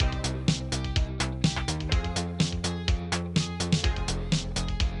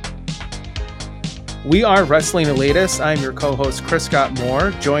We are Wrestling Elitists. I'm your co-host, Chris Scott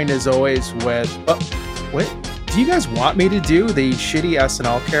Moore, joined as always with... wait, do you guys want me to do the shitty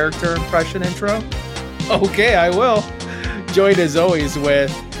SNL character impression intro? Okay, I will. Joined as always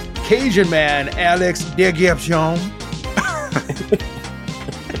with Cajun Man, Alex Degueption.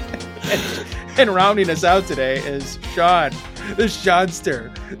 and rounding us out today is Sean, the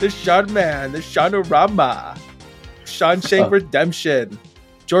Seanster, the Sean Man, the Seanorama, Sean Shank Redemption,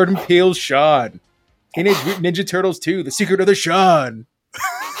 Jordan Peele's Sean, Teenage Mutant Ninja Turtles 2, The Secret of the Sean,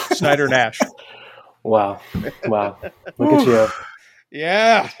 Snyder Nash. Wow. Look at you.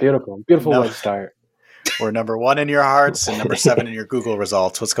 Yeah. It's beautiful. Beautiful way to start. We're number 1 in your hearts and number 7 in your Google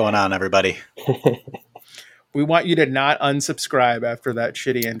results. What's going on, everybody? We want you to not unsubscribe after that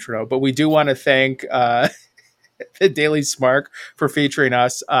shitty intro, but we do want to thank the Daily Smark for featuring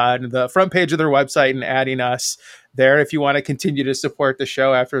us on the front page of their website and adding us there. If you want to continue to support the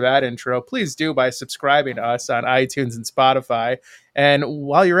show after that intro, please do by subscribing to us on iTunes and Spotify. And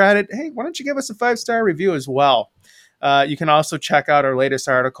while you're at it, hey, why don't you give us a 5-star review as well? You can also check out our latest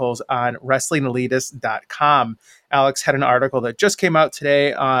articles on WrestlingElitist.com. Alex had an article that just came out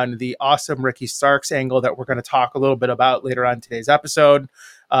today on the awesome Ricky Starks angle that we're going to talk a little bit about later on today's episode.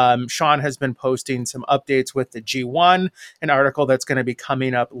 Sean has been posting some updates with the G1, an article that's going to be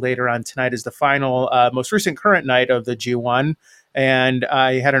coming up later on tonight is the final, most recent current night of the G1. And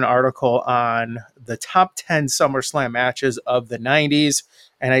I had an article on the top 10 SummerSlam matches of the 90s.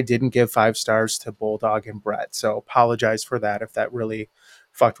 And I didn't give 5 stars to Bulldog and Brett. So apologize for that if that really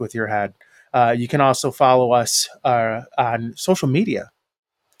fucked with your head. You can also follow us on social media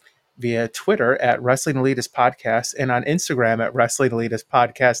via Twitter at Wrestling Elitist Podcast and on Instagram at Wrestling Elitist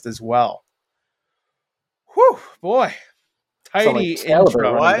Podcast as well. Whew, boy. Tidy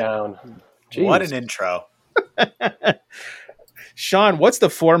intro. What an intro. Sean, what's the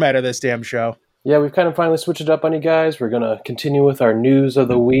format of this damn show? Yeah, we've kind of finally switched it up on you guys. We're going to continue with our news of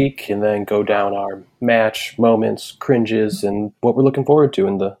the week and then go down our match moments, cringes, and what we're looking forward to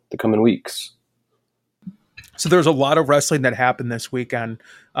in the coming weeks. So there's a lot of wrestling that happened this weekend.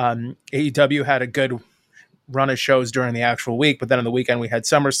 AEW had a good run of shows during the actual week, but then on the weekend we had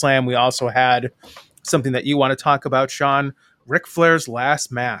SummerSlam. We also had something that you want to talk about, Sean, Ric Flair's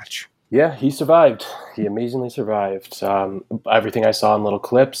last match. Yeah, he survived. He amazingly survived. Everything I saw in little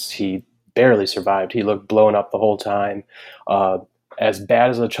clips, he barely survived. He looked blown up the whole time. As bad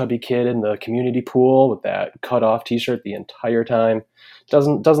as a chubby kid in the community pool with that cut off t-shirt the entire time.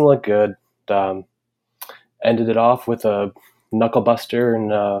 Doesn't look good. Ended it off with a knuckle buster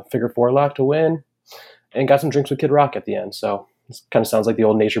and a figure 4 lock to win, and got some drinks with Kid Rock at the end. So it kind of sounds like the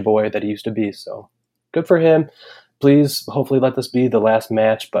old nature boy that he used to be. So good for him. Please, hopefully let this be the last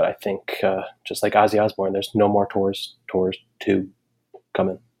match. But I think just like Ozzy Osbourne, there's no more tours 2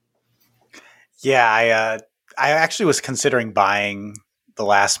 coming. Yeah, I actually was considering buying the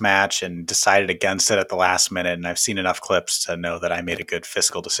last match and decided against it at the last minute. And I've seen enough clips to know that I made a good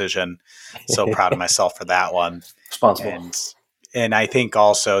fiscal decision. So proud of myself for that one. Responsible. And I think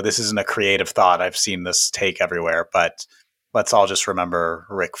also this isn't a creative thought. I've seen this take everywhere, but let's all just remember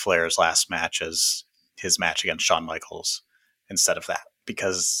Ric Flair's last match as his match against Shawn Michaels instead of that,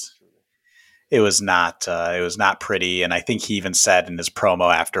 because it was not pretty. And I think he even said in his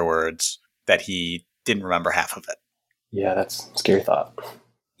promo afterwards that he didn't remember half of it. Yeah, that's a scary thought.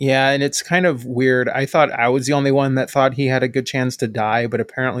 Yeah, and it's kind of weird. I thought I was the only one that thought he had a good chance to die, but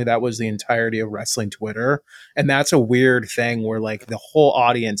apparently that was the entirety of wrestling Twitter. And that's a weird thing where like the whole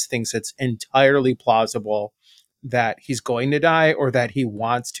audience thinks it's entirely plausible that he's going to die or that he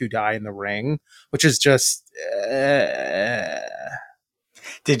wants to die in the ring, which is just...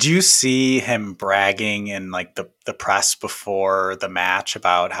 Did you see him bragging in like the press before the match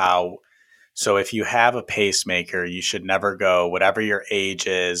about how, so if you have a pacemaker, you should never go whatever your age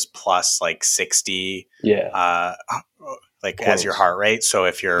is plus like 60, as your heart rate. So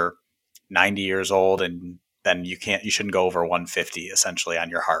if you're 90 years old and then you shouldn't go over 150 essentially on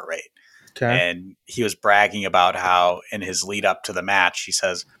your heart rate. Okay. And he was bragging about how in his lead up to the match, he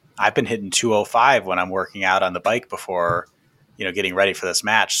says, I've been hitting 205 when I'm working out on the bike before, getting ready for this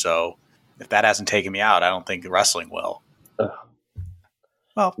match. So if that hasn't taken me out, I don't think wrestling will.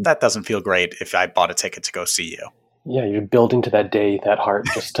 Well, that doesn't feel great if I bought a ticket to go see you. Yeah, you're building to that day, that heart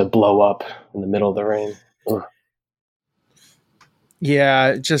just to blow up in the middle of the ring. Ugh.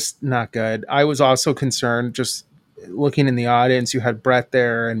 Yeah, just not good. I was also concerned just looking in the audience. You had Brett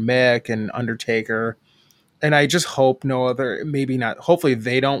there and Mick and Undertaker. And I just hope hopefully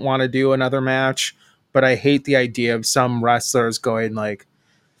they don't want to do another match. But I hate the idea of some wrestlers going like,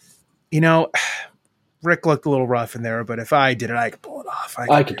 Rick looked a little rough in there, but if I did it, I could pull it off.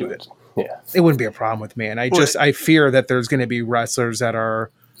 I could do it. it wouldn't be a problem with me. And I fear that there's going to be wrestlers that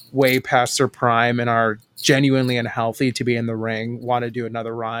are way past their prime and are genuinely unhealthy to be in the ring, want to do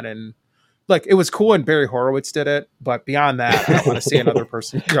another run. And like, it was cool when Barry Horowitz did it, but beyond that, I don't want to see another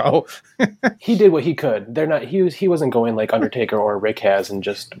person go. He did what he could. He wasn't going like Undertaker or Rick has and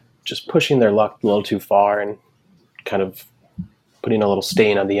just pushing their luck a little too far and kind of putting a little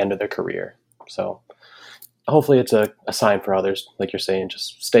stain on the end of their career. So hopefully it's a sign for others, like you're saying,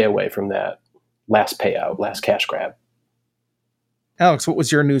 just stay away from that last payout, last cash grab. Alex, what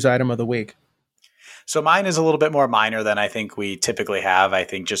was your news item of the week? So mine is a little bit more minor than I think we typically have, I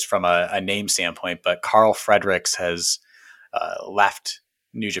think just from a name standpoint, but Carl Fredericks has left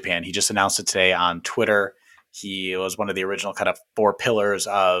New Japan. He just announced it today on Twitter. He was one of the original kind of four pillars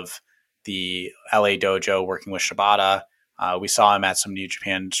of the LA dojo working with Shibata. We saw him at some New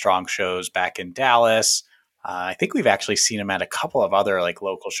Japan Strong shows back in Dallas. I think we've actually seen him at a couple of other like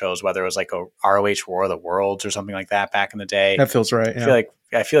local shows, whether it was like a ROH War of the Worlds or something like that back in the day. That feels right. Yeah.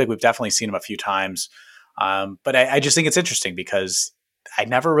 I feel like we've definitely seen him a few times. But I just think it's interesting because I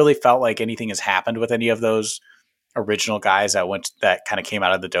never really felt like anything has happened with any of those original guys that kind of came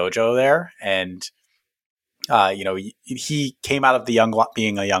out of the dojo there. And, he came out of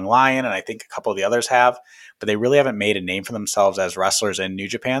being a young lion, and I think a couple of the others have, but they really haven't made a name for themselves as wrestlers in New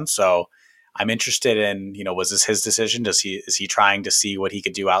Japan. So I'm interested in, was this his decision? Is he trying to see what he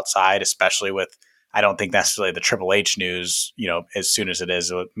could do outside, especially with, I don't think necessarily the Triple H news, as soon as it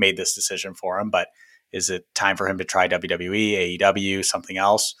is, it made this decision for him, but is it time for him to try WWE, AEW, something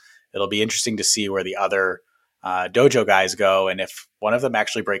else? It'll be interesting to see where the other dojo guys go and if one of them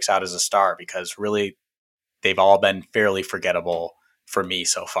actually breaks out as a star, because really they've all been fairly forgettable for me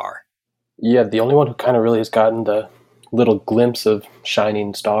so far. Yeah, the only one who kind of really has gotten the little glimpse of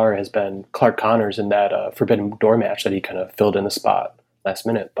shining star has been Clark Connors in that Forbidden Door match that he kind of filled in the spot last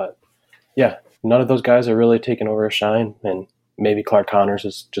minute. But yeah, none of those guys are really taking over a shine, and maybe Clark Connors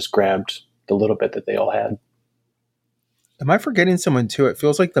has just grabbed the little bit that they all had. Am I forgetting someone too? It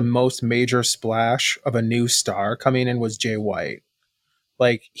feels like the most major splash of a new star coming in was Jay White.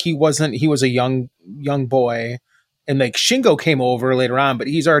 Like he was a young boy, and like Shingo came over later on, but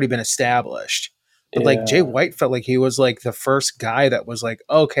he's already been established. But like Jay White felt like he was like the first guy that was like,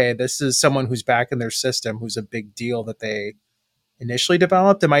 okay, this is someone who's back in their system, who's a big deal that they initially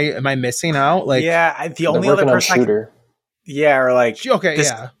developed. Am I missing out? Like, yeah, the only other person, or like, okay, this,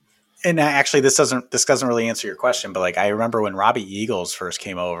 yeah. And actually, this doesn't really answer your question, but like I remember when Robbie Eagles first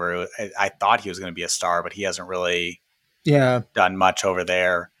came over, I thought he was going to be a star, but he hasn't really done much over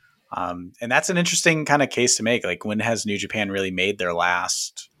there. And that's an interesting kind of case to make. Like, when has New Japan really made their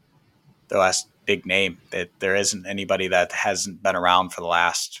last big name? That there isn't anybody that hasn't been around for the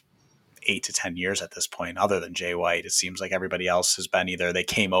last 8 to 10 years at this point, other than Jay White. It seems like everybody else has been either they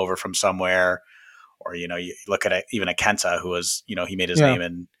came over from somewhere, or you look at even a Kenta who was he made his name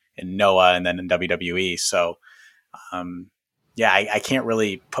in Noah and then in WWE. So I can't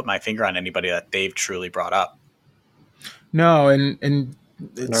really put my finger on anybody that they've truly brought up. No, and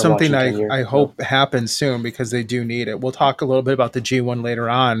it's something I hope happens soon, because they do need it. We'll talk a little bit about the G1 later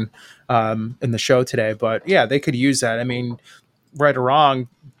on in the show today, but yeah, they could use that. I mean, right or wrong,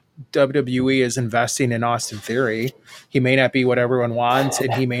 WWE is investing in Austin Theory. He may not be what everyone wants,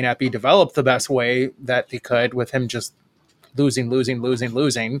 and he may not be developed the best way that they could, with him just losing,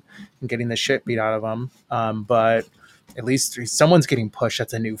 and getting the shit beat out of him. But at least someone's getting pushed.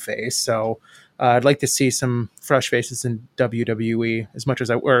 That's a new face. So I'd like to see some fresh faces in WWE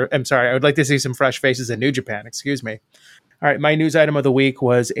I would like to see some fresh faces in New Japan. Excuse me. All right. My news item of the week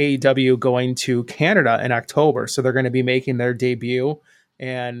was AEW going to Canada in October. So they're going to be making their debut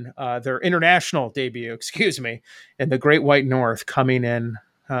and their international debut, in the Great White North coming in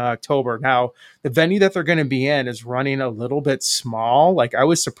October. Now, the venue that they're going to be in is running a little bit small. Like, I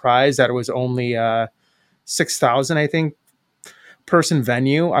was surprised that it was only 6,000, I think, person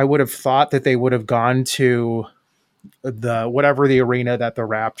venue. I would have thought that they would have gone to the arena that the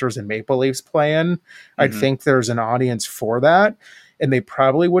Raptors and Maple Leafs play in. Mm-hmm. I'd think there's an audience for that, and they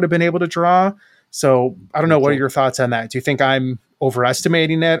probably would have been able to draw. So I don't know. What are your thoughts on that? Do you think I'm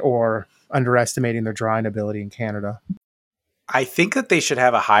overestimating it or underestimating their drawing ability in Canada? I think that they should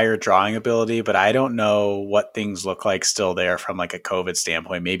have a higher drawing ability, but I don't know what things look like still there from like a COVID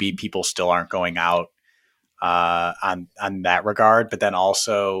standpoint. Maybe people still aren't going out on that regard. But then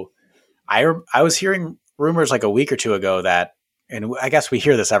also, I was hearing rumors like a week or two ago that, and I guess we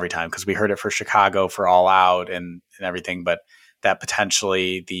hear this every time because we heard it for Chicago for All Out and everything, but that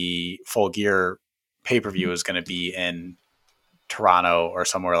potentially the Full Gear pay-per-view is going to be in Toronto or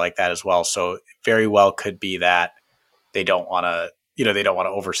somewhere like that as well. So very well could be that they don't want to, they don't want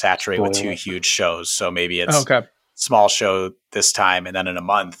to oversaturate with two huge shows. So maybe it's okay. small show this time, and then in a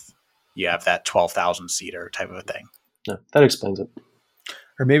month you have that 12,000 seater type of a thing. Yeah, that explains it.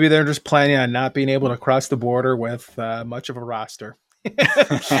 Or maybe they're just planning on not being able to cross the border with much of a roster.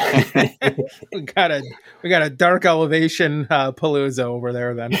 we got a dark elevation palooza over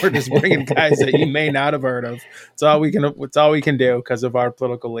there. Then we're just bringing guys that you may not have heard of. It's all we can do because of our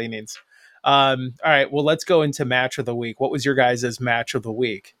political leanings. All right, well, let's go into match of the week. What was your guys' match of the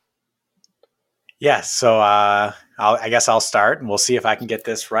week? Yeah, so I guess I'll start, and we'll see if I can get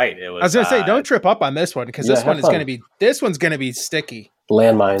this right. I was going to say, don't trip up on this one, because this one's going to be sticky.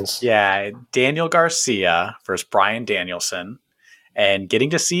 Landmines. Yeah, Daniel Garcia versus Bryan Danielson, and getting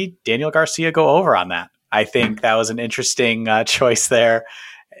to see Daniel Garcia go over on that. I think that was an interesting choice there,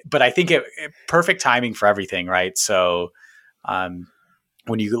 but I think it perfect timing for everything, right? So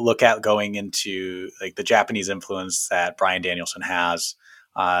when you look at going into like the Japanese influence that Bryan Danielson has,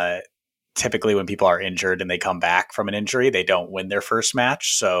 typically when people are injured and they come back from an injury, they don't win their first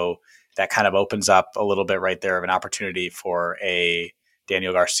match. So that kind of opens up a little bit right there of an opportunity for a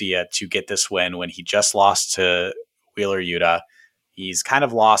Daniel Garcia to get this win when he just lost to Wheeler Yuta. He's kind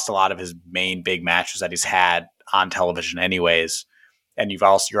of lost a lot of his main big matches that he's had on television anyways. And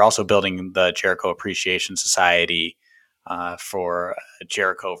you're also building the Jericho Appreciation Society for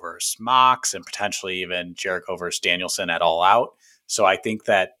Jericho versus Mox, and potentially even Jericho versus Danielson at All Out. So I think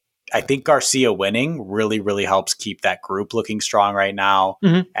Garcia winning really, really helps keep that group looking strong right now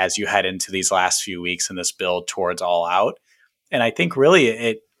as you head into these last few weeks in this build towards All Out. And I think really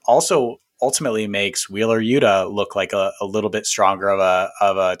it also ultimately makes Wheeler Yuta look like a little bit stronger of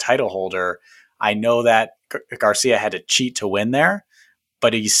a title holder. I know that Garcia had to cheat to win there,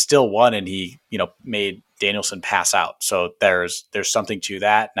 but he still won, and he, made Danielson pass out. So there's something to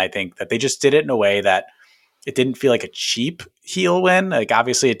that. And I think that they just did it in a way that it didn't feel like a cheap heel win. Like,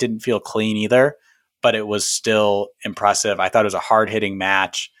 obviously it didn't feel clean either, but it was still impressive. I thought it was a hard-hitting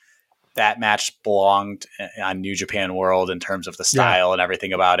match. That match belonged on New Japan World in terms of the style and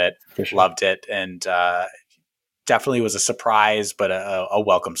everything about it. Sure. Loved it. And definitely was a surprise, but a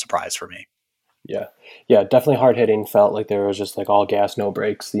welcome surprise for me. Yeah. Yeah, definitely hard-hitting. Felt like there was just like all gas, no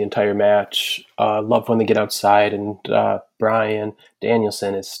brakes the entire match. Loved when they get outside, and Bryan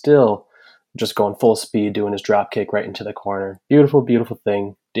Danielson is still just going full speed, doing his drop kick right into the corner. Beautiful, beautiful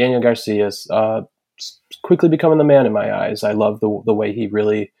thing. Daniel Garcia's quickly becoming the man in my eyes. I love the way he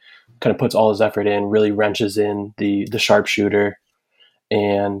really kind of puts all his effort in, really wrenches in the sharpshooter.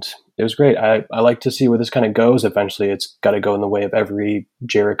 And it was great. I like to see where this kind of goes. Eventually, it's got to go in the way of every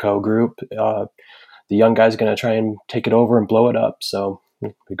Jericho group. The young guy's going to try and take it over and blow it up. So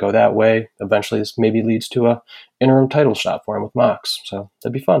we go that way. Eventually, this maybe leads to a interim title shot for him with Mox. So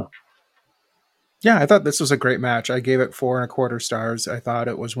that'd be fun. Yeah, I thought this was a great match. I gave it 4.25 stars. I thought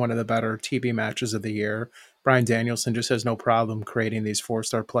it was one of the better TV matches of the year. Bryan Danielson just has no problem creating these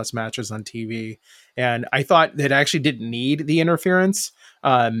 4-star plus matches on TV. And I thought it actually didn't need the interference.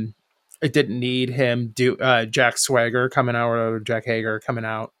 It didn't need him do Jack Swagger coming out or Jack Hager coming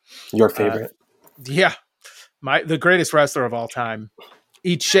out. Your favorite. Yeah. The greatest wrestler of all time.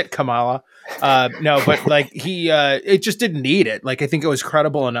 Eat shit, Kamala. No, but like it just didn't need it. Like, I think it was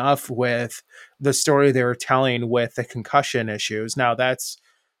credible enough with the story they were telling with the concussion issues. Now that's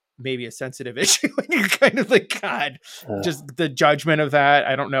maybe a sensitive issue. You're kind of like, God, just the judgment of that.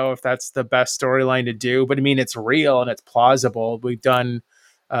 I don't know if that's the best storyline to do, but I mean, it's real and it's plausible. They've done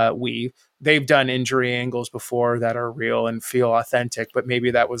injury angles before that are real and feel authentic, but maybe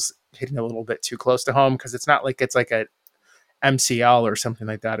that was hitting a little bit too close to home, because it's not like it's like a MCL or something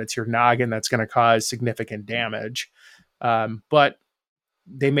like that. It's your noggin that's going to cause significant damage. But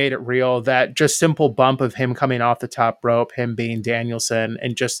they made it real. That just simple bump of him coming off the top rope, him being Danielson,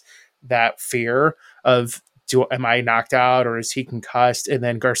 and just that fear of, am I knocked out or is he concussed? And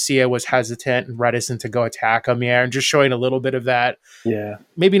then Garcia was hesitant and reticent to go attack him. Yeah. And just showing a little bit of that. Yeah.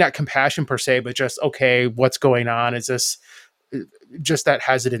 Maybe not compassion per se, but just, okay, what's going on? Is this just that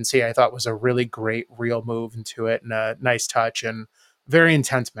hesitancy? I thought was a really great real move into it, and a nice touch, and very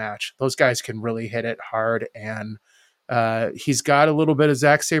intense match. Those guys can really hit it hard. And he's got a little bit of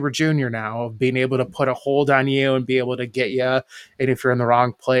Zack Sabre Jr. now, of being able to put a hold on you and be able to get you. And if you're in the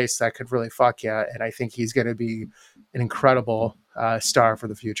wrong place, that could really fuck you. And I think he's going to be an incredible star for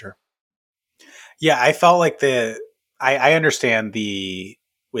the future. Yeah, I felt like I understand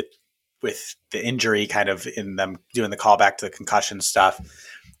with the injury kind of in them doing the callback to the concussion stuff,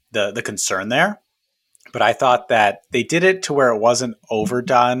 the concern there. But I thought that they did it to where it wasn't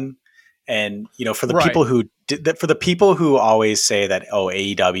overdone. And, for the people who for the people who always say that,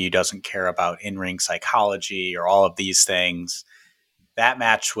 AEW doesn't care about in-ring psychology or all of these things, that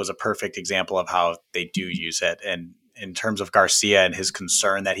match was a perfect example of how they do use it. And in terms of Garcia and his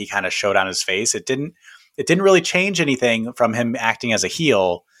concern that he kind of showed on his face, it didn't really change anything from him acting as a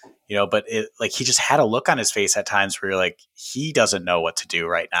heel, but he just had a look on his face at times where you're like, he doesn't know what to do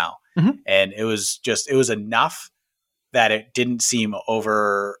right now. Mm-hmm. And it was enough that it didn't seem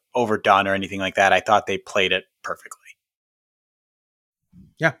overdone or anything like that. I thought they played it perfectly.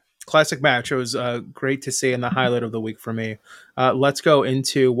 Yeah. Classic match. It was great to see, and the highlight of the week for me. Let's go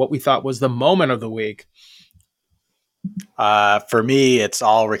into what we thought was the moment of the week. For me, it's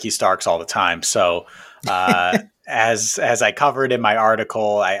all Ricky Starks all the time. So as I covered in my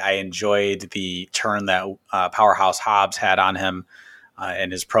article, I enjoyed the turn that Powerhouse Hobbs had on him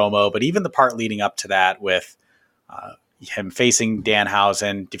in his promo, but even the part leading up to that with him facing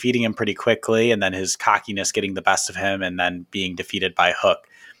Danhausen, defeating him pretty quickly, and then his cockiness getting the best of him and then being defeated by Hook.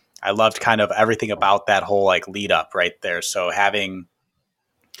 I loved kind of everything about that whole lead up right there. So having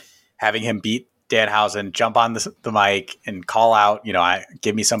him beat Danhausen, jump on the mic and call out,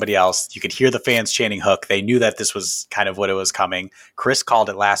 give me somebody else. You could hear the fans chanting Hook. They knew that this was kind of what it was coming. Chris called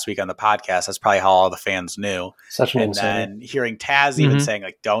it last week on the podcast. That's probably how all the fans knew. And then hearing Taz even saying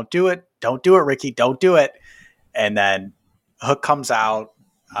don't do it, Ricky, don't do it. And then Hook comes out.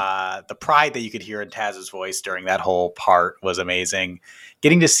 The pride that you could hear in Taz's voice during that whole part was amazing.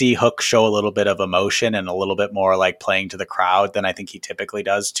 Getting to see Hook show a little bit of emotion and a little bit more playing to the crowd than I think he typically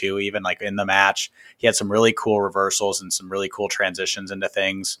does too, even in the match. He had some really cool reversals and some really cool transitions into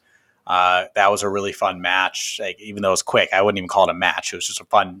things. That was a really fun match. Even though it was quick, I wouldn't even call it a match. It was just a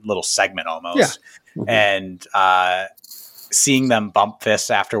fun little segment almost. Yeah. And seeing them bump fists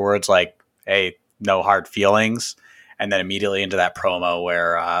afterwards, hey, no hard feelings. And then immediately into that promo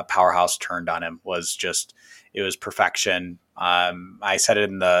where Powerhouse turned on him it was perfection. I said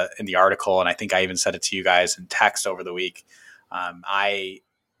it in the article, and I think I even said it to you guys in text over the week. I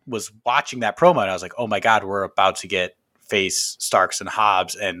was watching that promo and I was like, oh my God, we're about to get face Starks and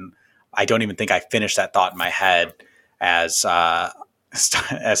Hobbs. And I don't even think I finished that thought in my head as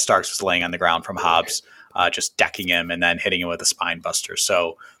Starks was laying on the ground from Hobbs, just decking him and then hitting him with a spine buster.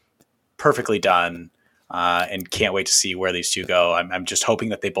 So perfectly done. And can't wait to see where these two go. I'm just hoping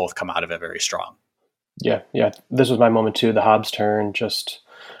that they both come out of it very strong. Yeah. This was my moment too. The Hobbs turn.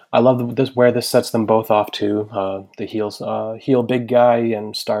 I love where this sets them both off too. The heel big guy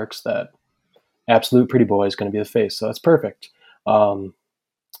and Starks, that absolute pretty boy, is going to be the face. So that's perfect. What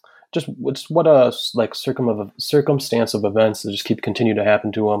a circumstance of events that just continue to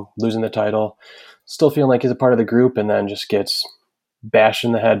happen to him. Losing the title, still feeling like he's a part of the group, and then just gets bashed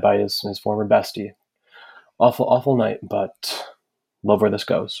in the head by his former bestie. Awful night, but love where this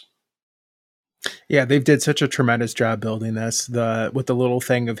goes. Yeah, they did such a tremendous job building this. With the little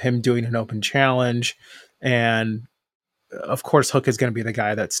thing of him doing an open challenge, and of course Hook is going to be the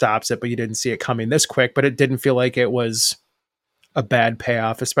guy that stops it, but you didn't see it coming this quick. But it didn't feel like it was a bad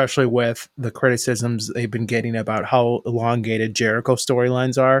payoff, especially with the criticisms they've been getting about how elongated Jericho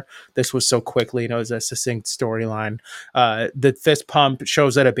storylines are. This was so quickly, it was a succinct storyline. The fist pump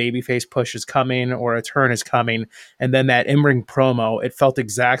shows that a babyface push is coming or a turn is coming. And then that in-ring promo, it felt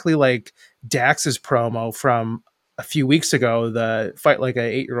exactly like Dax's promo from a few weeks ago, the fight like an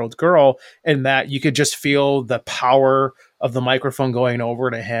 8-year-old girl, and that you could just feel the power of the microphone going over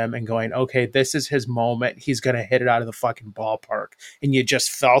to him and going, okay, this is his moment. He's going to hit it out of the fucking ballpark. And you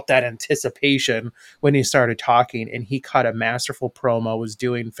just felt that anticipation when he started talking, and he cut a masterful promo, was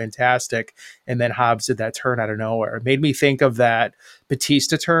doing fantastic. And then Hobbs did that turn out of nowhere. It made me think of that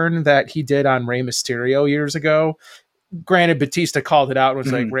Batista turn that he did on Rey Mysterio years ago. Granted, Batista called it out and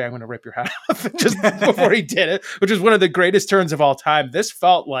was like, Ray, I'm going to rip your head off just before he did it, which is one of the greatest turns of all time. This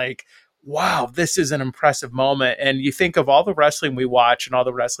felt like, wow, this is an impressive moment. And you think of all the wrestling we watch and all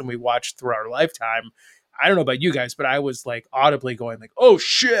the wrestling we watched through our lifetime. I don't know about you guys, but I was audibly going oh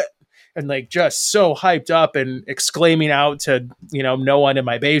shit. And just so hyped up and exclaiming out to, no one in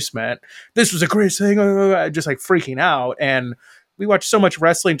my basement, this was a great thing. Just freaking out. And we watched so much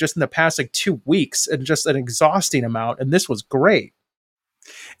wrestling just in the past 2 weeks, and just an exhausting amount. And this was great.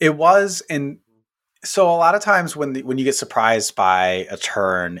 It was. And so a lot of times when you get surprised by a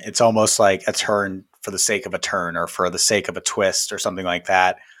turn, it's almost like a turn for the sake of a turn or for the sake of a twist or something like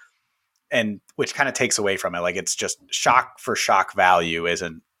that. And which kind of takes away from it. It's just shock for shock value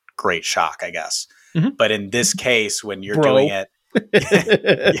isn't great shock, I guess. Mm-hmm. But in this case, when you're doing it,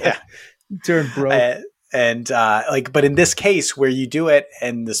 yeah, turn bro. But in this case where you do it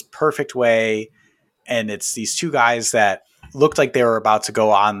in this perfect way, and it's these two guys that looked like they were about to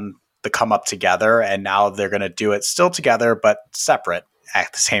go on the come up together, and now they're going to do it still together, but separate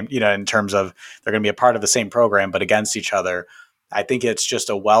at the same, in terms of they're going to be a part of the same program, but against each other. I think it's just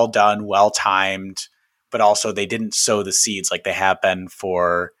a well done, well timed, but also they didn't sow the seeds like they have been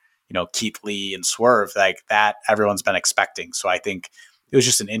for, Keith Lee and Swerve, like that everyone's been expecting. So I think it was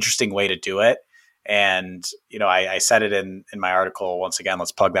just an interesting way to do it. And, I said it in my article, once again,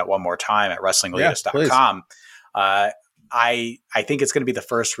 let's plug that one more time at wrestlingleadus.com. I think it's going to be the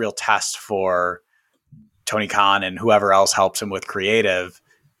first real test for Tony Khan and whoever else helps him with creative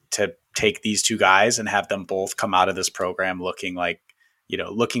to take these two guys and have them both come out of this program looking like,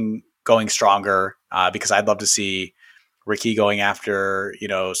 going stronger, because I'd love to see Ricky going after,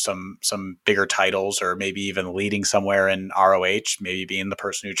 some bigger titles, or maybe even leading somewhere in ROH, maybe being the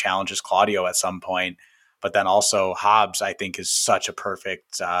person who challenges Claudio at some point. But then also Hobbs, I think, is such a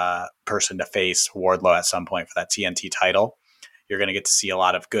perfect person to face Wardlow at some point for that TNT title. You're going to get to see a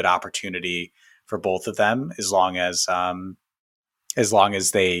lot of good opportunity for both of them, as long as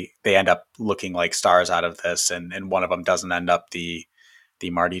they end up looking like stars out of this, and one of them doesn't end up the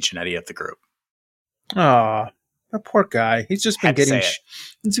Marty Jannetty of the group. Oh, that poor guy. He's just been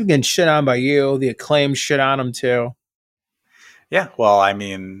getting shit on by you. The Acclaim shit on him too. Yeah, well, I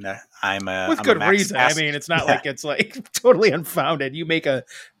mean, with good reason. I mean, it's not like it's like totally unfounded. You make a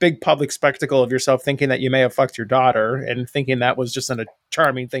big public spectacle of yourself, thinking that you may have fucked your daughter, and thinking that was just a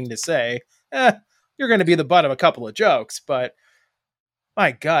charming thing to say. You're going to be the butt of a couple of jokes, but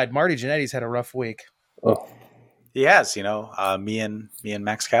my God, Marty Jannetty's had a rough week. Oh, he has. Me and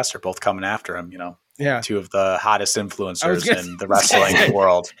Max Caster both coming after him. Yeah, two of the hottest influencers in the wrestling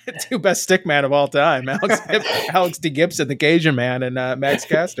world. Two best stick man of all time, Alex D. Gibson, the Cajun Man, and Max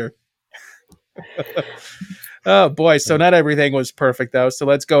Caster. Oh boy, so not everything was perfect though. So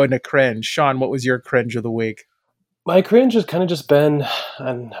let's go into cringe. Sean, what was your cringe of the week? My cringe has kind of just been,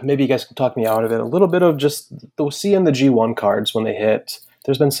 and maybe you guys can talk me out of it, a little bit of just seeing the G1 cards when they hit.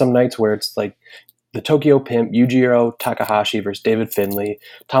 There's been some nights where it's like the Tokyo Pimp, Yujiro Takahashi versus David Finlay,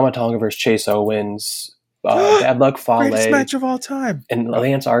 Tama Tonga versus Chase Owens, Bad Luck Fale, greatest match of all time, and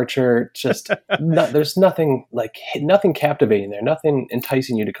Lance Archer. Just there's nothing captivating there, nothing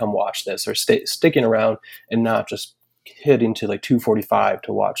enticing you to come watch this or sticking around and not just hitting to like 2:45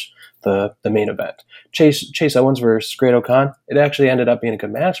 to watch the main event. Chase Owens versus Great-O-Khan. It actually ended up being a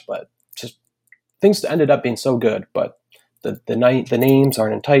good match, but just things ended up being so good, but the names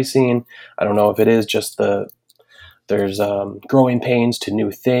aren't enticing. I don't know if it is just there's growing pains to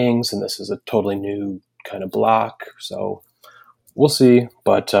new things, and this is a totally new kind of block. So we'll see,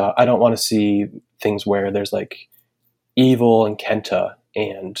 but I don't want to see things where there's like Evil and Kenta,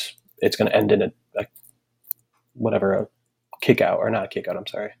 and it's going to end in a kick out, or not a kick out. I'm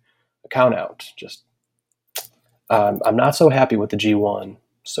sorry, a count out. Just I'm not so happy with the G1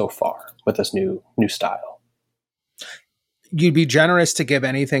 so far with this new style. You'd be generous to give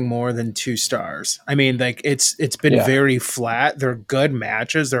anything more than 2 stars. I mean, like it's been very flat. They're good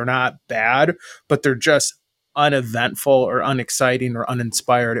matches. They're not bad, but they're just uneventful or unexciting or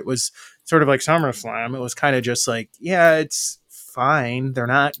uninspired. It was sort of like SummerSlam. It was kind of just like, yeah, it's fine. They're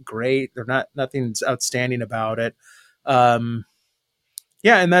not great. Nothing's outstanding about it. Yeah.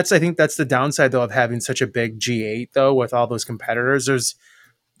 And I think that's the downside though of having such a big G8 though, with all those competitors. There's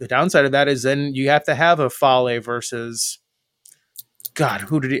the downside of that is then you have to have a Fale versus God,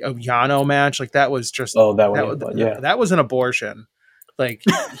 who did a Yano match? Like that was just, that was an abortion. Like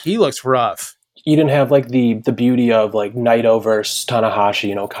he looks rough. You didn't have like the beauty of like Naito versus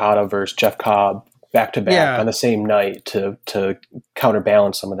Tanahashi and Okada versus Jeff Cobb back to back on the same night to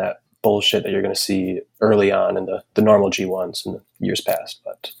counterbalance some of that bullshit that you're going to see early on in the normal G1s in the years past.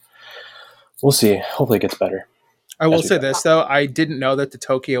 But we'll see. Hopefully it gets better. I will say this though, I didn't know that the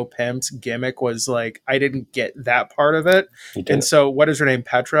Tokyo Pimp's gimmick was like, I didn't get that part of it. And so what is her name?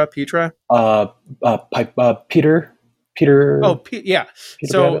 Petra? Peter. Oh, yeah.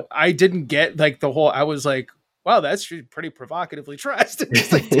 So I didn't get like the whole, I was like, wow, that's pretty provocatively dressed.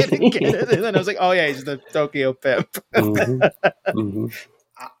 Just like didn't get it. And then I was like, oh yeah, he's the Tokyo Pimp. Mm-hmm.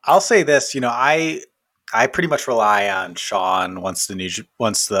 I'll say this, I pretty much rely on Sean once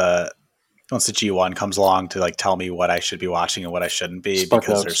the G1 comes along to like tell me what I should be watching and what I shouldn't be, Spark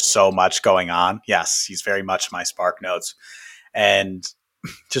because notes. There's so much going on. Yes, he's very much my Spark Notes. And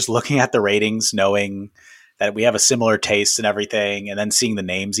just looking at the ratings, knowing that we have a similar taste and everything, and then seeing the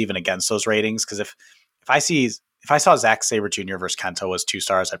names even against those ratings. Because if I saw Zack Sabre Jr. versus Kenta was 2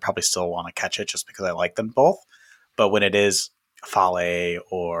 stars, I'd probably still want to catch it just because I like them both. But when it is Fale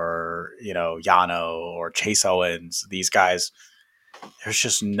or Yano or Chase Owens, these guys, there's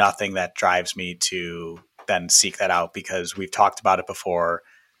just nothing that drives me to then seek that out, because we've talked about it before.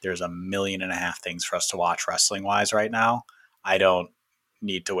 There's 1.5 million things for us to watch wrestling wise right now. I don't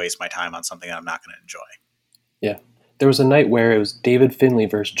need to waste my time on something I'm not going to enjoy. Yeah. there was a night where it was David Finlay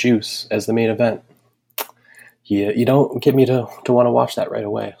versus Juice as the main event. You don't get me to want to watch that right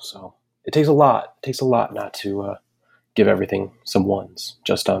away. So it takes a lot. It takes a lot not to give everything some ones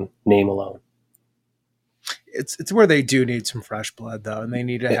just on name alone. It's where they do need some fresh blood, though, and they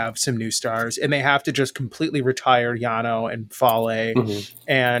need to have some new stars, and they have to just completely retire Yano and Fale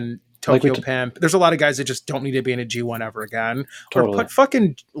and Tokyo Pimp. There's a lot of guys that just don't need to be in a G1 ever again. Totally. Or put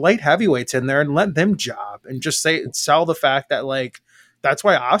fucking light heavyweights in there and let them job and just sell the fact that, like, that's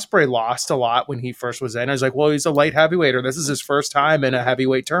why Ospreay lost a lot when he first was in. I was like, well, he's a light heavyweight, or this is his first time in a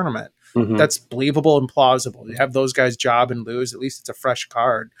heavyweight tournament. That's believable and plausible. You have those guys job and lose. At least it's a fresh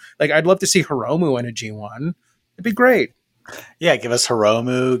card. Like, I'd love to see Hiromu in a G1. It'd be great. Yeah, give us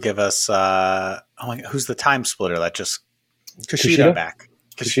Hiromu. Give us who's the time splitter that just Kushida back?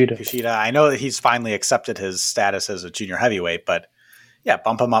 Kushida. I know that he's finally accepted his status as a junior heavyweight, but yeah,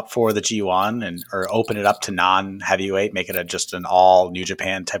 bump him up for the G1 or open it up to non-heavyweight, make it just an all New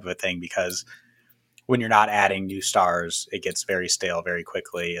Japan type of a thing, because when you're not adding new stars, it gets very stale very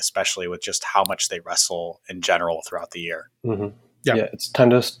quickly, especially with just how much they wrestle in general throughout the year. Yeah, it's time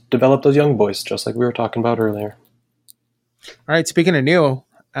to develop those young boys, just like we were talking about earlier. All right, speaking of new,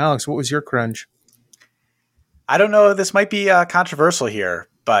 Alex, what was your cringe? I don't know. This might be controversial here,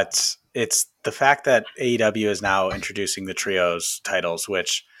 but it's the fact that AEW is now introducing the trios titles,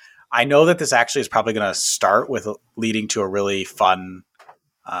 which I know that this actually is probably going to start with leading to a really fun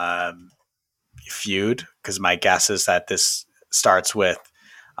feud, because my guess is that this starts with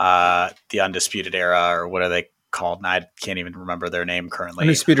the Undisputed Era, or what are they called? And I can't even remember their name currently.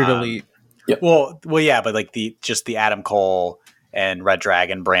 Undisputed Elite. Yep. Well, yeah, but like the Adam Cole and Red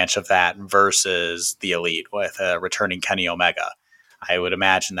Dragon branch of that versus the Elite with returning Kenny Omega. I would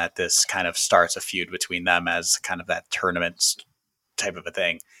imagine that this kind of starts a feud between them as kind of that tournament type of a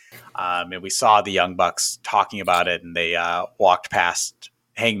thing. And we saw the Young Bucks talking about it, and they walked past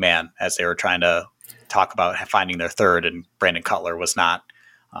Hangman as they were trying to talk about finding their third, and Brandon Cutler was not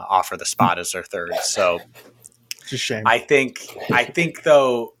offer the spot as their third. So it's a shame. I think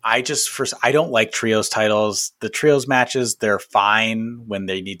though, I don't like trios titles. The trios matches, they're fine when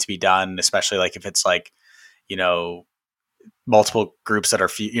they need to be done, especially like if it's like, multiple groups that are,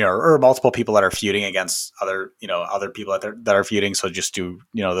 or multiple people that are feuding against other people that are feuding. So just do,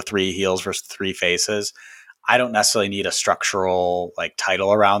 the three heels versus three faces. I don't necessarily need a structural like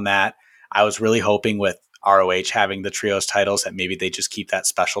title around that. I was really hoping with ROH having the trios titles that maybe they just keep that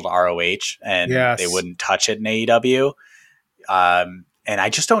special to ROH and they wouldn't touch it in AEW. And I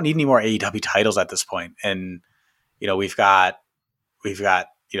just don't need any more AEW titles at this point. And, we've got,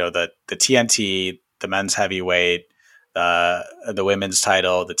 the TNT, the men's heavyweight, the women's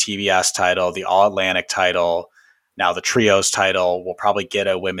title, the TBS title, the All Atlantic title, now the trios title. We'll probably get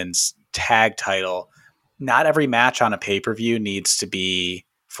a women's tag title. Not every match on a pay-per-view needs to be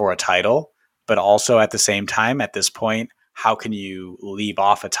for a title, but also at the same time, at this point, how can you leave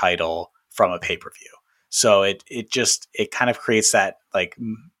off a title from a pay-per-view? So it kind of creates that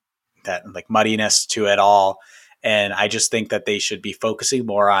muddiness to it all. And I just think that they should be focusing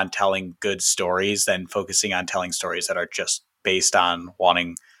more on telling good stories than focusing on telling stories that are just based on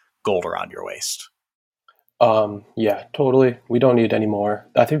wanting gold around your waist. Yeah, totally. We don't need any more.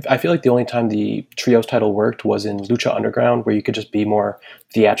 I feel like the only time the trios title worked was in Lucha Underground, where you could just be more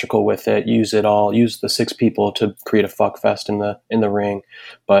theatrical with it, use it all, use the 6 people to create a fuck fest in the ring.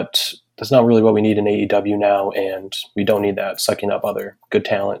 But that's not really what we need in AEW now, and we don't need that sucking up other good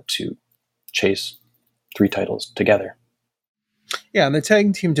talent to chase 3 titles together. Yeah, and the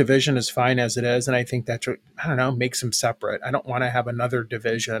tag team division is fine as it is, and I think that, I don't know, makes them separate. I don't want to have another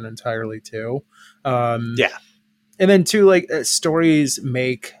division entirely too. Yeah. And then too, stories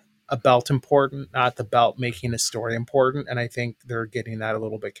make a belt important, not the belt making a story important, and I think they're getting that a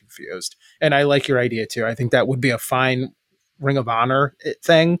little bit confused. And I like your idea too. I think that would be a fine Ring of Honor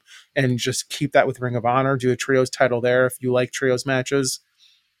thing, and just keep that with Ring of Honor. Do a trios title there if you like trios matches.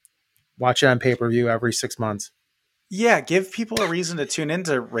 Watch it on pay-per-view every 6 months. Yeah, give people a reason to tune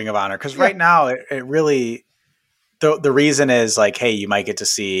into Ring of Honor, because right now it really the reason is like, hey, you might get to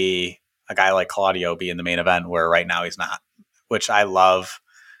see a guy like Claudio be in the main event, where right now he's not, which I love.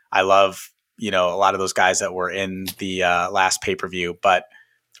 I love, a lot of those guys that were in the last pay-per-view, but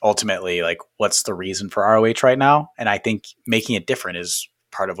ultimately, like, what's the reason for ROH right now? And I think making it different is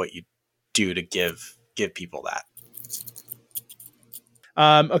part of what you do to give people that.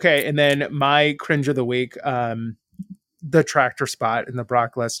 Okay, and then my cringe of the week, the tractor spot in the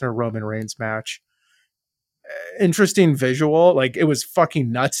Brock Lesnar Roman Reigns match. Interesting visual. Like, it was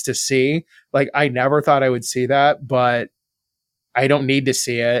fucking nuts to see. Like, I never thought I would see that, but I don't need to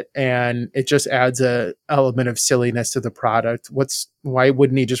see it, and it just adds a element of silliness to the product. Why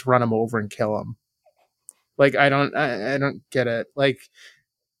wouldn't he just run him over and kill him? Like, I don't get it. Like,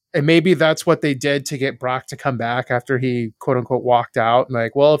 and maybe that's what they did to get Brock to come back after he quote unquote walked out. And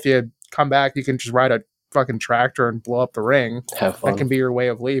like, well, if you come back, you can just ride a fucking tractor and blow up the ring. Have fun. That can be your way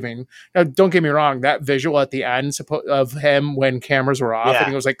of leaving. Now, don't get me wrong. That visual at the end of him when cameras were off and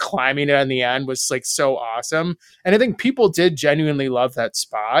he was like climbing it in the end was like so awesome. And I think people did genuinely love that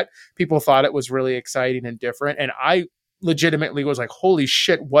spot. People thought it was really exciting and different. And I legitimately was like, holy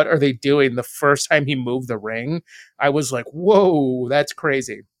shit, what are they doing? The first time he moved the ring, I was like, whoa, that's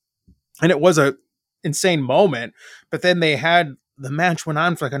crazy. And it was a insane moment, but then the match went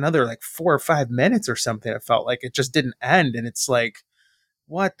on for like another like 4 or 5 minutes or something. It felt like it just didn't end. And it's like,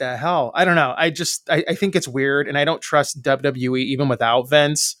 what the hell? I don't know. I think it's weird. And I don't trust WWE even without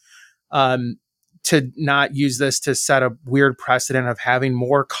Vince, to not use this to set a weird precedent of having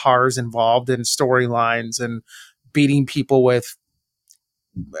more cars involved in storylines and beating people with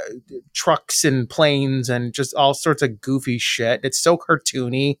trucks and planes and just all sorts of goofy shit. It's so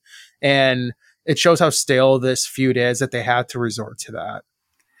cartoony, and it shows how stale this feud is that they had to resort to that.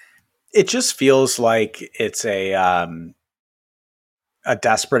 It just feels like it's a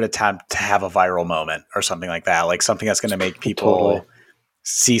desperate attempt to have a viral moment or something like that. Like something that's going to make people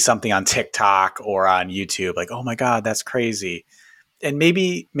see something on TikTok or on YouTube. Like, oh my God, that's crazy. And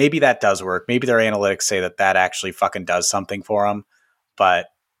maybe that does work. Maybe their analytics say that actually fucking does something for them. But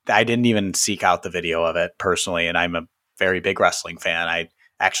I didn't even seek out the video of it personally. And I'm a very big wrestling fan. I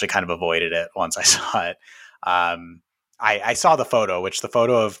actually kind of avoided it once I saw it. I saw the photo, which the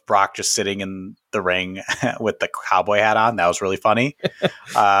photo of Brock just sitting in the ring with the cowboy hat on, that was really funny.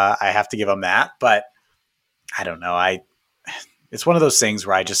 I have to give him that, but I don't know. It's one of those things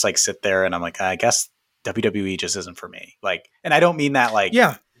where I just like sit there and I'm like, I guess WWE just isn't for me. Like, and I don't mean that like,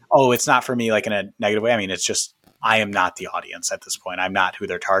 oh, it's not for me, like in a negative way. I mean, it's just, I am not the audience at this point. I'm not who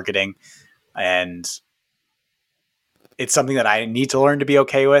they're targeting. And it's something that I need to learn to be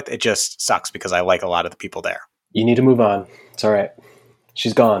okay with. It just sucks because I like a lot of the people there. You need to move on. It's all right.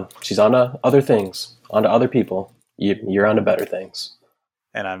 She's gone. She's on to other things, on to other people. You're on to better things.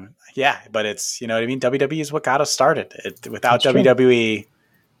 And but it's, you know what I mean? WWE is what got us started. Without WWE,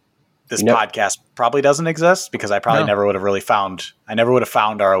 this podcast probably doesn't exist because I probably never would have found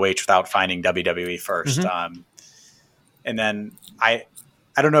ROH without finding WWE first. Mm-hmm. And then I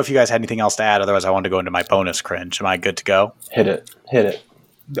don't know if you guys had anything else to add. Otherwise, I wanted to go into my bonus cringe. Am I good to go? Hit it.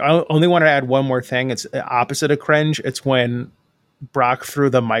 I only want to add one more thing. It's opposite of cringe. It's when Brock threw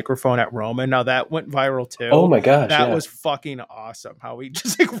the microphone at Roman. Now that went viral too. Oh my gosh. That was fucking awesome. How he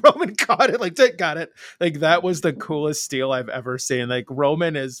just like Roman caught it. Like, got it. Like that was the coolest steal I've ever seen. Like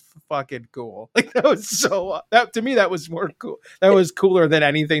Roman is fucking cool. Like that was to me, that was more cool. That was cooler than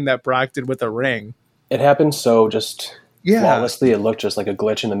anything that Brock did with a ring. It happened so just flawlessly. It looked just like a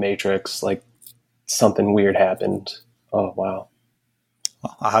glitch in the Matrix. Like something weird happened. Oh, wow.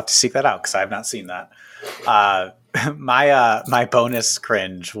 Well, I'll have to seek that out because I have not seen that. My bonus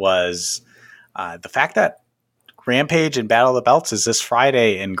cringe was the fact that Rampage and Battle of the Belts is this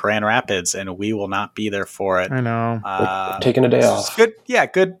Friday in Grand Rapids, and we will not be there for it. I know. We're taking a day off. Good,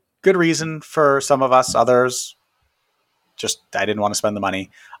 good reason for some of us. Others, just I didn't want to spend the money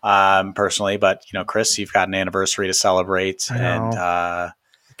personally. But you know, Chris, you've got an anniversary to celebrate, and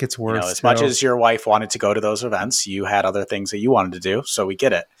it gets worse. You know, as much as your wife wanted to go to those events, you had other things that you wanted to do, so we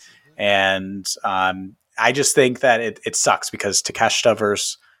get it. And I just think that it sucks because Takeshita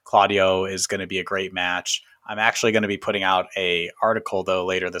versus Claudio is going to be a great match. I'm actually going to be putting out a article though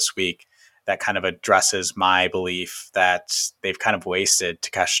later this week that kind of addresses my belief that they've kind of wasted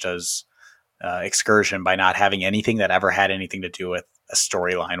Takeshita's excursion by not having anything that ever had anything to do with a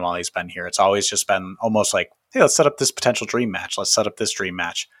storyline while he's been here. It's always just been almost like, hey, let's set up this potential dream match. Let's set up this dream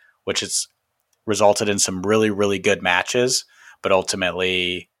match, which has resulted in some really, really good matches, but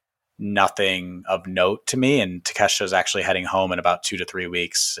ultimately nothing of note to me. And Takeshita is actually heading home in about 2 to 3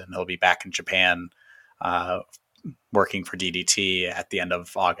 weeks, and he'll be back in Japan working for DDT at the end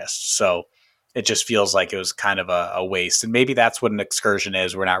of August. So it just feels like it was kind of a waste. And maybe that's what an excursion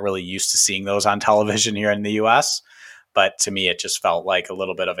is. We're not really used to seeing those on television here in the US, but to me, it just felt like a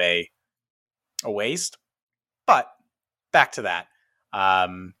little bit of a waste. But back to that.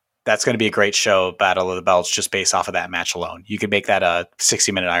 That's going to be a great show, Battle of the Belts, just based off of that match alone. You could make that a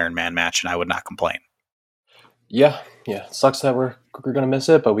 60-minute Iron Man match, and I would not complain. Yeah. It sucks that we're going to miss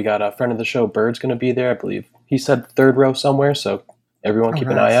it, but we got a friend of the show, Bird's going to be there, I believe. He said third row somewhere, so everyone keep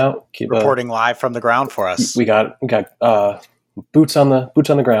an eye out. Keep reporting live from the ground for us. We got boots on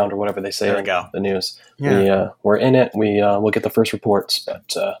the ground, or whatever they say There we in go. the news. Yeah. We're in it. We'll get the first reports,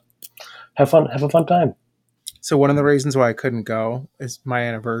 but have a fun time. So one of the reasons why I couldn't go is my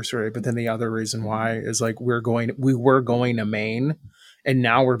anniversary, but then the other reason why is like we were going to Maine, and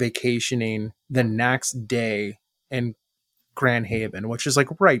now we're vacationing the next day in Grand Haven, which is like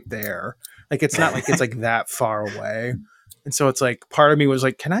right there. Like it's not like it's like that far away. And so it's like part of me was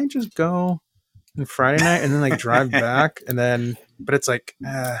like, can I just go on Friday night and then like drive back? And then but it's like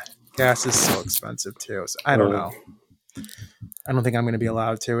gas is so expensive too. So I don't know. I don't think I'm gonna be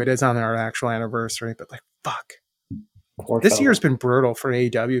allowed to. It is on our actual anniversary, but like fuck. This year's been brutal for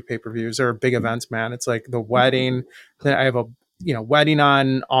AEW pay-per-views or big events, man. It's like the wedding. Then I have a wedding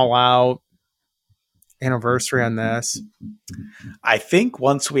on All Out, anniversary on this. I think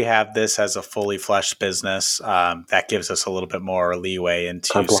once we have this as a fully fleshed business, that gives us a little bit more leeway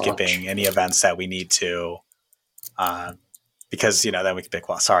into skipping any events that we need to, because then we can pick.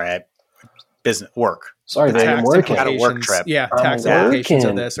 Well, sorry, business work. Sorry, I'm working. Got a work trip. Yeah, tax implications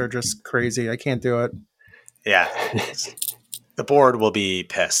of this are just crazy. I can't do it. Yeah, the board will be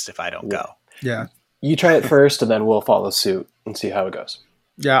pissed if I don't go. Yeah, you try it first, and then we'll follow suit and see how it goes.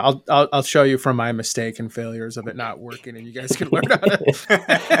 Yeah, I'll show you from my mistake and failures of it not working, and you guys can learn how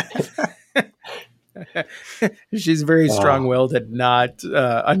to. She's very strong-willed and not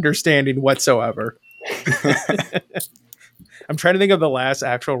understanding whatsoever. I'm trying to think of the last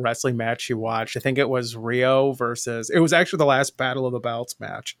actual wrestling match she watched. I think it was Rio versus. It was actually the last Battle of the Belts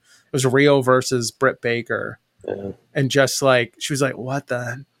match. It was Rio versus Britt Baker, and just like she was like, "What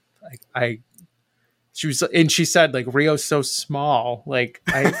the?" Like She was, and she said, like, Rio's so small. Like,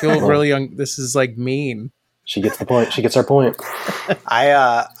 I feel really young. This is like mean. She gets the point. She gets our point.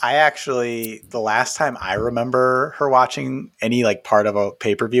 I actually, the last time I remember her watching any like part of a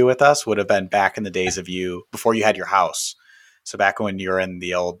pay-per-view with us would have been back in the days of you before you had your house. So back when you were in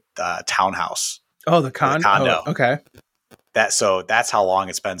the old townhouse. Oh, the condo. Oh, okay. So that's how long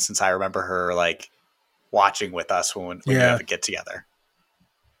it's been since I remember her like watching with us when we have a get together.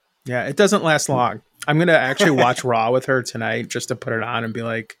 Yeah, it doesn't last long. I'm going to actually watch Raw with her tonight just to put it on and be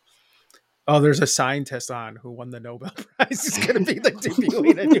like, oh, there's a scientist on who won the Nobel Prize. He's going to be like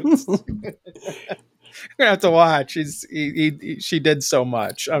debuting a new. I'm going to have to watch. She did so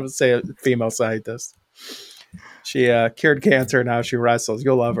much. I would say a female scientist. She cured cancer. Now she wrestles.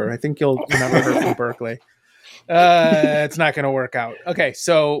 You'll love her. I think you'll remember her from Berkeley. It's not going to work out. Okay,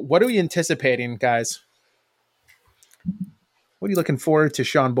 so what are we anticipating, guys? What are you looking forward to,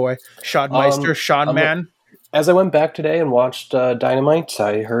 Sean Boy? Sean Meister, Sean Man? As I went back today and watched Dynamite,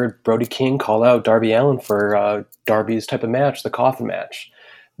 I heard Brody King call out Darby Allin for Darby's type of match, the coffin match.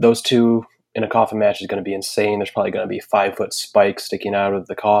 Those two in a coffin match is going to be insane. There's probably going to be 5-foot spikes sticking out of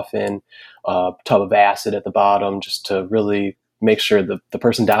the coffin, tub of acid at the bottom, just to really make sure the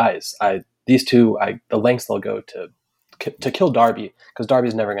person dies. These two, the lengths they'll go to kill Darby, because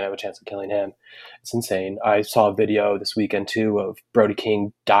Darby's never going to have a chance of killing him. It's insane. I saw a video this weekend too of Brody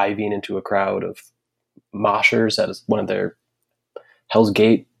King diving into a crowd of moshers at one of their Hell's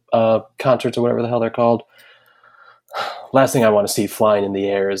Gate concerts or whatever the hell they're called. Last thing I want to see flying in the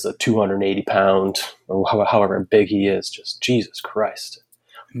air is a 280-pound or however big he is. Just Jesus Christ.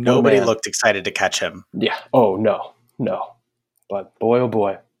 Nobody looked excited to catch him. Yeah. Oh no. But boy, oh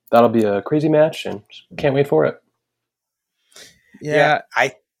boy, that'll be a crazy match, and can't wait for it. Yeah.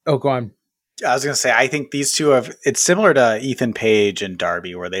 Go on. I was going to say, I think these two it's similar to Ethan Page and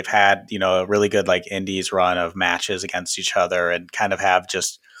Darby, where they've had, a really good like indies run of matches against each other and kind of have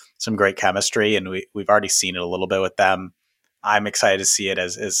just some great chemistry. And we've already seen it a little bit with them. I'm excited to see it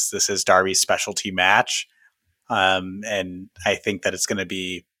as this is Darby's specialty match. And I think that it's going to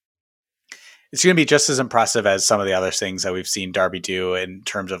be just as impressive as some of the other things that we've seen Darby do in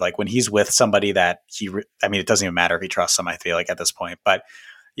terms of like when he's with somebody that it doesn't even matter if he trusts them, I feel like at this point, but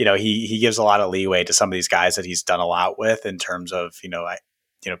he gives a lot of leeway to some of these guys that he's done a lot with in terms of,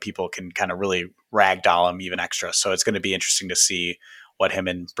 people can kind of really ragdoll him even extra. So it's going to be interesting to see what him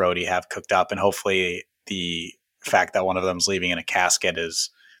and Brody have cooked up. And hopefully the fact that one of them's leaving in a casket is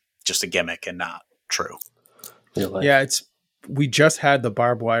just a gimmick and not true. Yeah, we just had the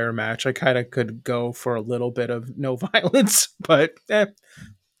barbed wire match. I kind of could go for a little bit of no violence, but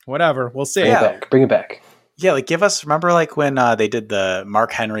whatever. We'll see. Bring it back. Yeah, like remember like when they did the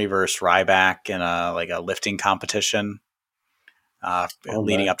Mark Henry versus Ryback in a lifting competition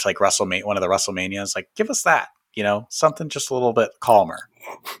leading up to like WrestleMania, one of the WrestleManias. Like, give us that, something just a little bit calmer.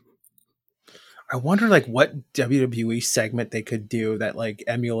 I wonder like what WWE segment they could do that like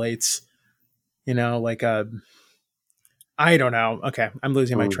emulates, like a. I don't know. Okay, I'm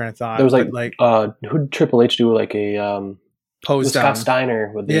losing my train of thought. There was who did Triple H do like a posed Scott down.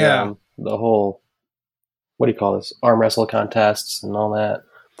 Steiner with the whole, what do you call this, arm wrestle contests and all that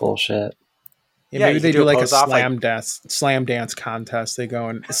bullshit. Yeah, maybe they do like a slam dance contest. They go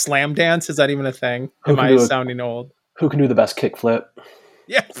and slam dance. Is that even a thing? Am I sounding old? Who can do the best kickflip?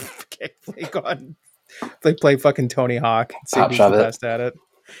 Yeah, kickflip. Go on. They play fucking Tony Hawk. See who's the best at it.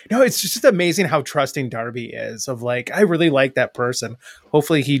 No, it's just amazing how trusting Darby is. Of like, I really like that person.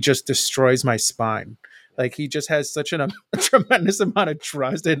 Hopefully, he just destroys my spine. Like, he just has such a tremendous amount of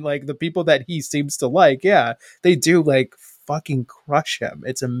trust, and like the people that he seems to like, yeah, they do like fucking crush him.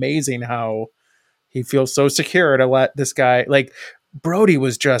 It's amazing how he feels so secure to let this guy, like Brody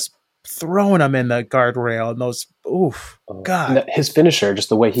was just throwing him in the guardrail and those, God. And his finisher, just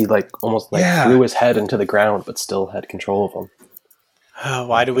the way he like almost like threw his head into the ground, but still had control of him.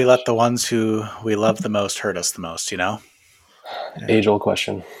 Why do we let the ones who we love the most hurt us the most, you know? Age-old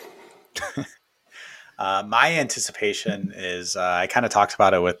question. My anticipation is, I kind of talked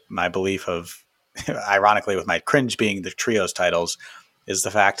about it with my belief of, ironically, with my cringe being the trios titles, is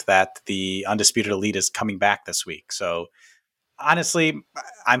the fact that the Undisputed Elite is coming back this week. So honestly,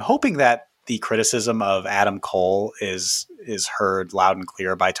 I'm hoping that the criticism of Adam Cole is heard loud and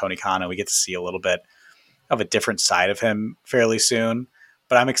clear by Tony Khan, and we get to see a little bit of a different side of him fairly soon.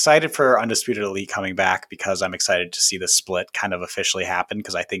 But I'm excited for Undisputed Elite coming back because I'm excited to see the split kind of officially happen,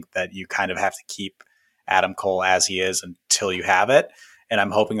 because I think that you kind of have to keep Adam Cole as he is until you have it. And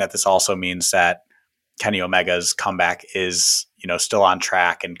I'm hoping that this also means that Kenny Omega's comeback is, still on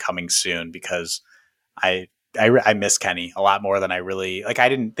track and coming soon, because I miss Kenny a lot more than I really like. I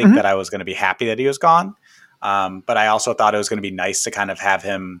didn't think that I was going to be happy that he was gone. But I also thought it was going to be nice to kind of have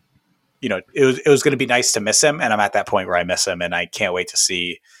him, it was going to be nice to miss him. And I'm at that point where I miss him, and I can't wait to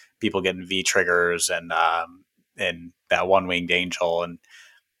see people getting V triggers and that one winged angel. And,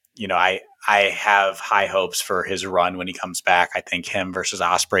 I have high hopes for his run when he comes back. I think him versus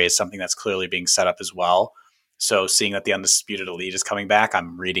Ospreay is something that's clearly being set up as well. So seeing that the Undisputed Elite is coming back,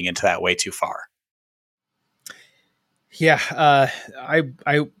 I'm reading into that way too far. Yeah,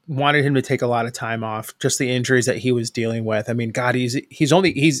 I wanted him to take a lot of time off, just the injuries that he was dealing with. I mean, God, he'll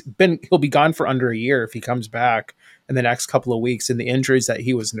be gone for under a year if he comes back in the next couple of weeks. And the injuries that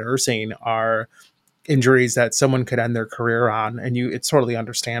he was nursing are injuries that someone could end their career on, and it's totally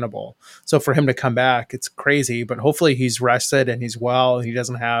understandable. So for him to come back, it's crazy, but hopefully he's rested and he's well, and hopefully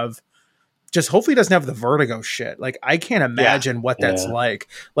he doesn't have the vertigo shit. Like, I can't imagine what that's like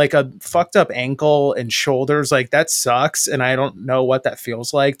a fucked up ankle and shoulders. Like, that sucks. And I don't know what that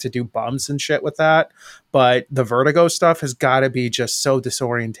feels like to do bumps and shit with that, but the vertigo stuff has got to be just so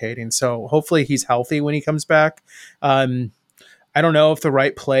disorientating. So hopefully he's healthy when he comes back. I don't know if the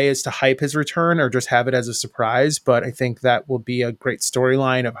right play is to hype his return or just have it as a surprise, but I think that will be a great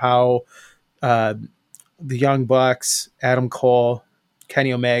storyline of how the Young Bucks, Adam Cole,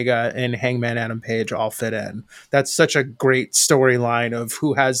 Kenny Omega, and Hangman Adam Page all fit in. That's such a great storyline of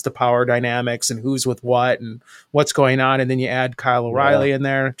who has the power dynamics and who's with what and what's going on. And then you add Kyle O'Reilly in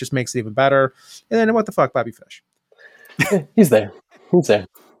there, just makes it even better. And then what the fuck, Bobby Fish? He's there.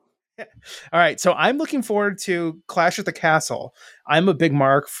 All right, so I'm looking forward to Clash at the Castle. I'm a big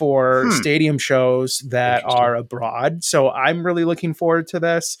mark for stadium shows that are abroad, so I'm really looking forward to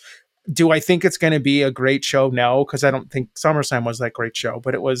this. Do I think it's going to be a great show? No, because I don't think SummerSlam was that great show,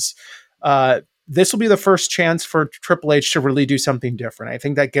 but it was. This will be the first chance for Triple H to really do something different. I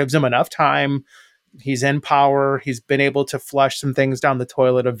think that gives him enough time. He's in power. He's been able to flush some things down the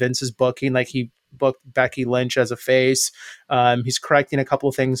toilet of Vince's booking, like he booked Becky Lynch as a face. He's correcting a couple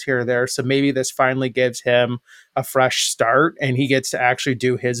of things here or there. So maybe this finally gives him a fresh start and he gets to actually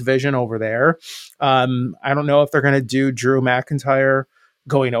do his vision over there. I don't know if they're going to do Drew McIntyre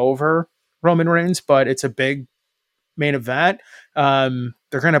going over Roman Reigns, but it's a big main event. They're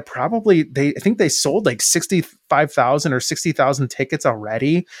going to I think they sold like 65,000 or 60,000 tickets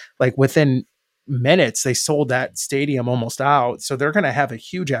already. Like within minutes, they sold that stadium almost out. So they're going to have a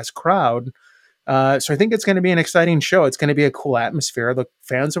huge ass crowd. So I think it's going to be an exciting show. It's going to be a cool atmosphere. The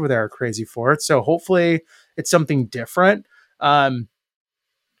fans over there are crazy for it. So hopefully it's something different.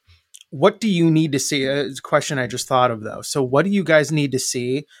 What do you need to see? It's a question I just thought of though. So what do you guys need to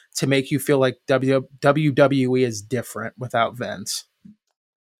see to make you feel like WWE is different without Vince?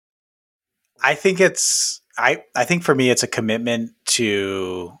 I think I think for me, it's a commitment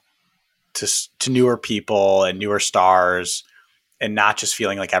to newer people and newer stars, and not just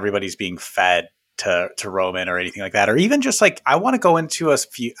feeling like everybody's being fed to Roman or anything like that. Or even just like, I want to go into a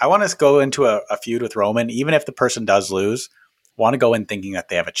feud with Roman, even if the person does lose, want to go in thinking that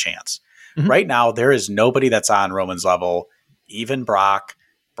they have a chance. Mm-hmm. Right now, there is nobody that's on Roman's level, even Brock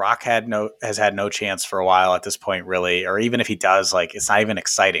Brock has had no chance for a while at this point, really, or even if he does, like it's not even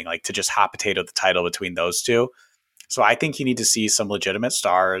exciting, like to just hot potato the title between those two. So I think you need to see some legitimate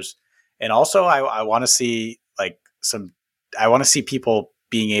stars, and also I want to see I want to see people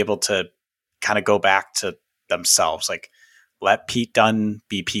being able to kind of go back to themselves, like let Pete Dunne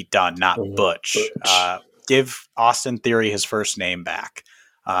be Pete Dunne, not Butch. Give Austin Theory his first name back.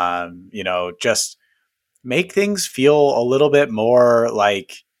 Just make things feel a little bit more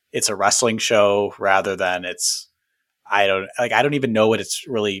like it's a wrestling show rather than I don't even know what it's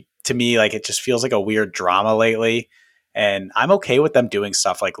really, to me, like it just feels like a weird drama lately. And I'm okay with them doing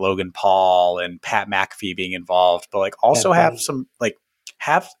stuff like Logan Paul and Pat McAfee being involved, but like also have some like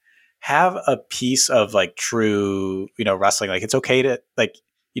have a piece of like true, wrestling. Like it's okay to like,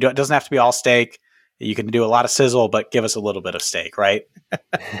 it doesn't have to be all steak. You can do a lot of sizzle, but give us a little bit of steak, right?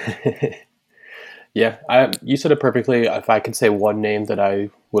 Yeah, you said it perfectly. If I could say one name that I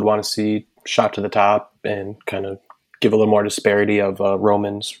would want to see shot to the top and kind of give a little more disparity of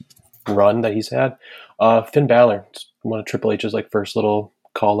Roman's run that he's had, Finn Balor. It's one of Triple H's like first little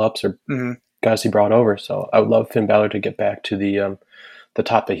call-ups or guys he brought over. So I would love Finn Balor to get back to the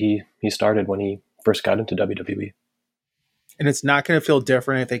top that he started when he first got into WWE. And it's not going to feel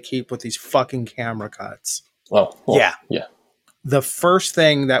different if they keep with these fucking camera cuts. Oh, well, yeah. The first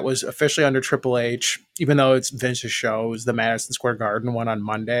thing that was officially under Triple H, even though it's Vince's show, was the Madison Square Garden one on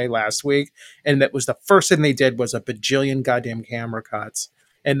Monday last week. And that was the first thing they did was a bajillion goddamn camera cuts.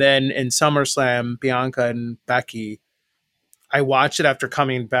 And then in SummerSlam, Bianca and Becky, I watched it after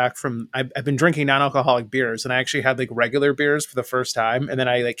coming back from, I've been drinking non-alcoholic beers, and I actually had like regular beers for the first time. And then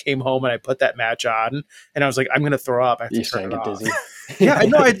I like came home and I put that match on and I was like, I'm going to throw up. I have to turn it off. Dizzy. Yeah, I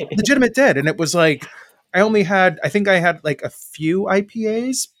know. I legitimate did. And it was like, I think I had like a few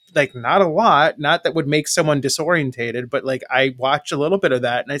IPAs, like not a lot, not that would make someone disorientated, but like I watched a little bit of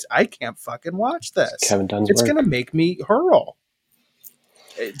that and I can't fucking watch this. Kevin Dunn's It's going to make me hurl.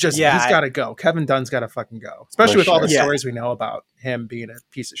 He's got to go. Kevin Dunn's got to fucking go, especially with all the stories we know about him being a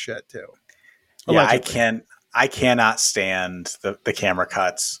piece of shit too. Allegedly. Yeah, I cannot stand the camera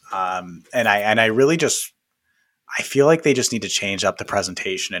cuts. And I really just, I feel like they just need to change up the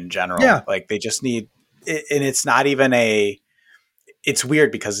presentation in general. Yeah. Like they just need, and it's not even it's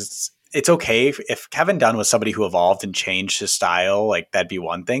weird because it's okay if Kevin Dunn was somebody who evolved and changed his style, like that'd be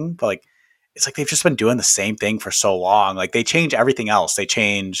one thing, but like, it's like they've just been doing the same thing for so long. Like they change everything else. They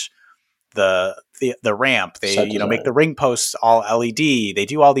change the ramp. They make the ring posts all LED. They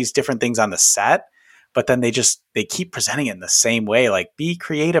do all these different things on the set, but then they keep presenting it in the same way. Like be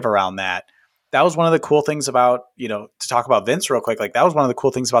creative around that. That was one of the cool things about, to talk about Vince real quick. Like that was one of the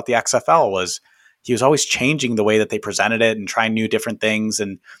cool things about the XFL was he was always changing the way that they presented it and trying new different things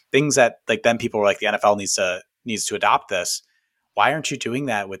and things that like then people were like the NFL needs to adopt this. Why aren't you doing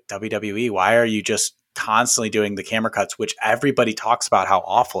that with WWE? Why are you just constantly doing the camera cuts, which everybody talks about how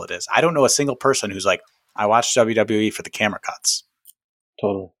awful it is? I don't know a single person who's like, I watched WWE for the camera cuts.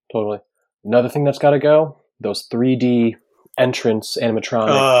 Totally. Another thing that's got to go, those 3D entrance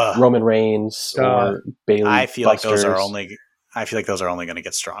animatronic Roman Reigns or Bayley. I feel like those are only going to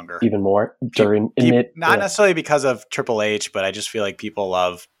get stronger. Even more not necessarily because of Triple H, but I just feel like people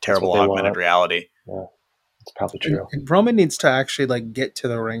love terrible augmented reality. Yeah. It's probably true. And Roman needs to actually like get to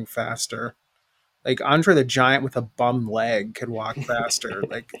the ring faster. Like Andre the Giant with a bum leg could walk faster.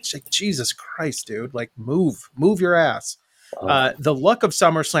 It's like Jesus Christ, dude! Like move your ass. The look of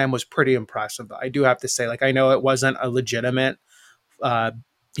SummerSlam was pretty impressive, though. I do have to say, like I know it wasn't a legitimate,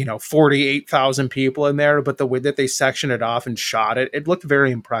 48,000 people in there, but the way that they sectioned it off and shot it, it looked very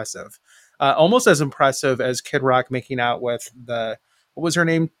impressive. Almost as impressive as Kid Rock making out with what was her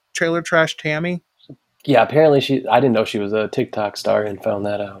name? Trailer Trash Tammy. Yeah, apparently I didn't know she was a TikTok star and found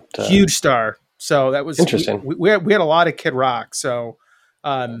that out. Huge star. So that was interesting. We had a lot of Kid Rock. So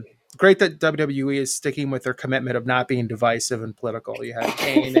great that WWE is sticking with their commitment of not being divisive and political. You had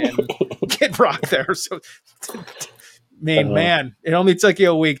Kane and Kid Rock there. So man, it only took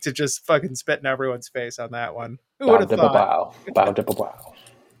you a week to just fucking spit in everyone's face on that one. Who would have thought?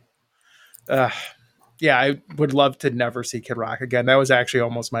 Yeah, I would love to never see Kid Rock again. That was actually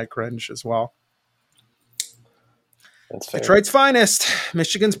almost my cringe as well. That's fair. Detroit's finest,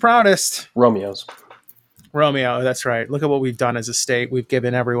 Michigan's proudest. Romeo, that's right. Look at what we've done as a state. We've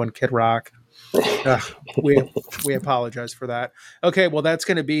given everyone Kid Rock. We apologize for that. Okay, well, that's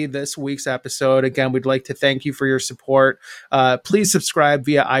going to be this week's episode. Again, we'd like to thank you for your support. Please subscribe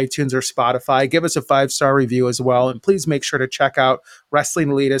via iTunes or Spotify. Give us a 5-star review as well. And please make sure to check out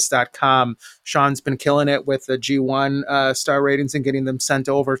WrestlingElitist.com. Sean's been killing it with the G1 star ratings and getting them sent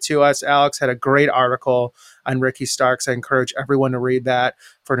over to us. Alex had a great article on Ricky Starks. I encourage everyone to read that.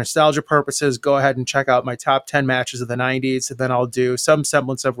 For nostalgia purposes, go ahead and check out my top 10 matches of the 90s. And then I'll do some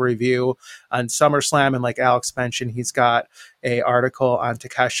semblance of review on SummerSlam. And like Alex mentioned, he's got a article on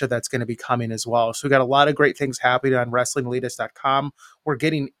Takeshita that's going to be coming as well. So we got a lot of great things happening on WrestlingElitist.com. We're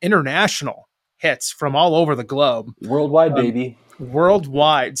getting international hits from all over the globe. Worldwide, baby.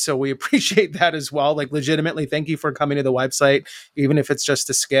 Worldwide. So we appreciate that as well. Like, legitimately, thank you for coming to the website, even if it's just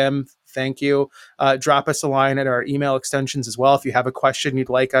a skim. Thank you. Drop us a line at our email extensions as well if you have a question you'd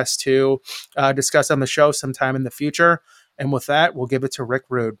like us to discuss on the show sometime in the future. And with that, we'll give it to Rick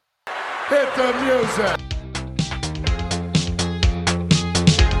Rude. Hit the music.